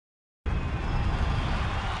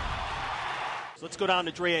Let's go down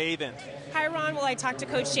to Drea Avent. Hi, Ron. Well, I talked to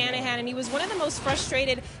Coach Shanahan, and he was one of the most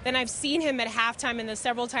frustrated that I've seen him at halftime in the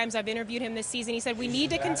several times I've interviewed him this season. He said, we need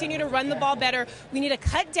to continue to run the ball better. We need to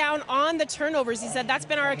cut down on the turnovers. He said that's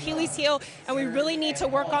been our Achilles heel, and we really need to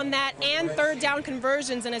work on that and third down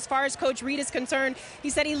conversions. And as far as Coach Reed is concerned, he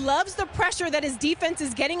said he loves the pressure that his defense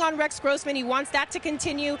is getting on Rex Grossman. He wants that to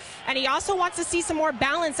continue, and he also wants to see some more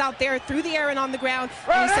balance out there through the air and on the ground.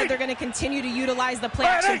 And he said they're going to continue to utilize the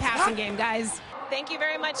play-action passing game, guys. Thank you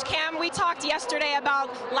very much, Cam. We talked yesterday about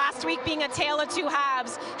last week being a tale of two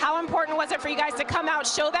halves. How important was it for you guys to come out,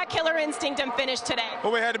 show that killer instinct, and finish today?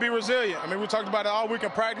 Well, we had to be resilient. I mean, we talked about it all week in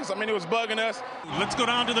practice. I mean, it was bugging us. Let's go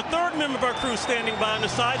down to the third member of our crew standing by on the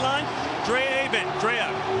sideline, Drea Avent. Drea.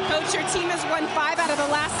 Coach, your team has won 5 out of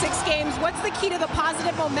the last 6 games. What's the key to the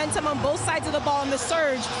positive momentum on both sides of the ball and the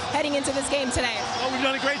surge heading into this game today? Well, we've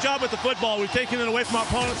done a great job with the football. We've taken it away from our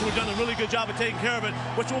opponents, and we've done a really good job of taking care of it,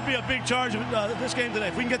 which will be a big charge of this game today.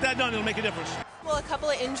 If we can get that done, it'll make a difference. Well, a couple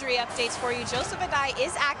of injury updates for you. Joseph Adai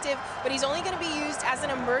is active, but he's only going to be used as an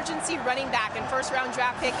emergency running back. And first-round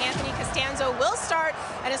draft pick Anthony Costanzo will start.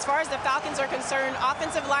 And as far as the Falcons are concerned,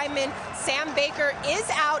 offensive lineman Sam Baker is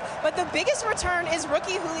out. But the biggest return is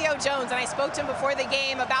rookie Julio Jones. And I spoke to him before the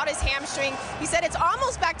game about his hamstring. He said it's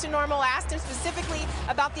almost back to normal. I asked him specifically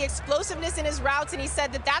about the explosiveness in his routes, and he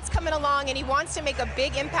said that that's coming along, and he wants to make a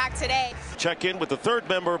big impact today. Check in with the third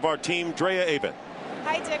member of our team, Drea Avent.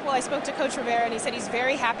 Hi, Dick. Well, I spoke to Coach Rivera, and he said he's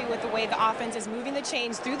very happy with the way the offense is moving the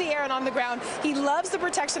chains through the air and on the ground. He loves the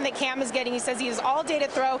protection that Cam is getting. He says he has all day to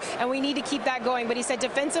throw, and we need to keep that going. But he said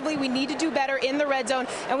defensively, we need to do better in the red zone,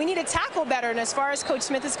 and we need to tackle better. And as far as Coach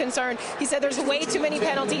Smith is concerned, he said there's way too many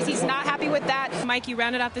penalties. He's not happy with that. Mike, you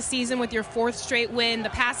rounded out the season with your 4th straight win. The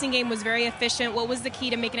passing game was very efficient. What was the key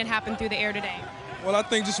to making it happen through the air today? Well, I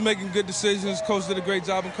think just making good decisions. Coach did a great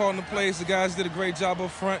job in calling the plays. The guys did a great job up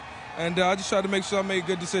front. And I just tried to make sure I made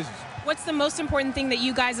good decisions. What's the most important thing that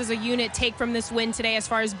you guys as a unit take from this win today as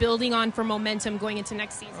far as building on for momentum going into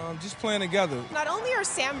next season? Just playing together. Not only are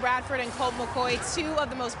Sam Bradford and Colt McCoy 2 of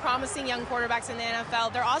the most promising young quarterbacks in the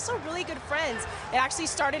NFL, they're also really good friends. It actually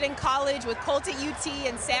started in college with Colt at UT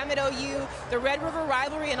and Sam at OU, the Red River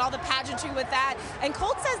rivalry and all the pageantry with that. And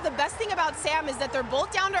Colt says the best thing about Sam is that they're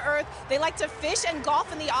both down to earth. They like to fish and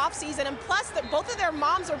golf in the offseason, and plus that both of their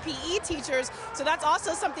moms are PE teachers, so that's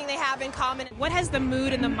also something they have in common. What has the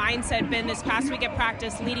mood and the mindset been this past week at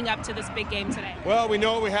practice leading up to this big game today? Well, we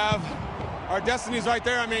know we have our destiny's right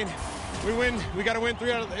there. I mean, we got to win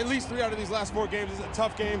at least 3 out of these last 4 games. It's a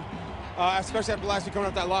tough game, especially after last week coming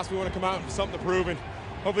off that loss. We want to come out with something to prove and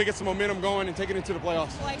hopefully get some momentum going and take it into the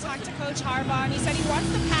playoffs. Well, I talked to Coach Harbaugh, and he said he wants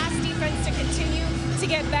the pass defense to continue to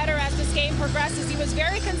get better as this game progresses. He was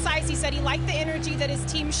very concise. He said he liked the energy that his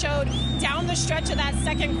team showed down the stretch of that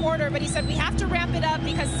second quarter, but he said we have to ramp it up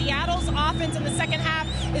because Seattle's offense in the second half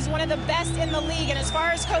is one of the best in the league. And as far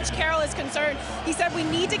as Coach Carroll is concerned, he said we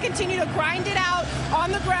need to continue to grind it out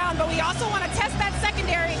on the ground, but we also want to test that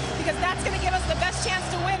secondary because that's going to give us the best chance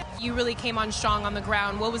to win. You really came on strong on the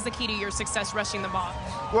ground. What was the key to your success rushing the ball?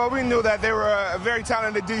 Well, we knew that they were a very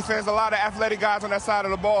talented defense, a lot of athletic guys on that side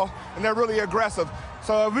of the ball, and they're really aggressive.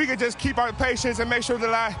 So if we could just keep our patience and make sure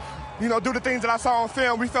that I do the things that I saw on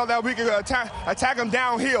film, we felt that we could attack them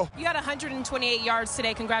downhill. You had 128 yards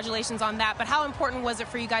today. Congratulations on that. But how important was it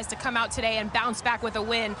for you guys to come out today and bounce back with a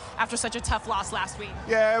win after such a tough loss last week?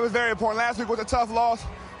 Yeah, it was very important. Last week was a tough loss,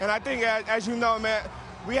 and I think, as you know, man,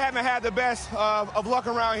 we haven't had the best of luck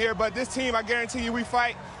around here, but this team, I guarantee you, we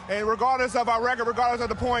fight. And regardless of our record, regardless of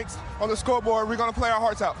the points on the scoreboard, we're going to play our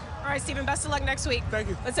hearts out. All right, Stephen, best of luck next week. Thank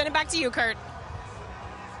you. Let's send it back to you, Kurt.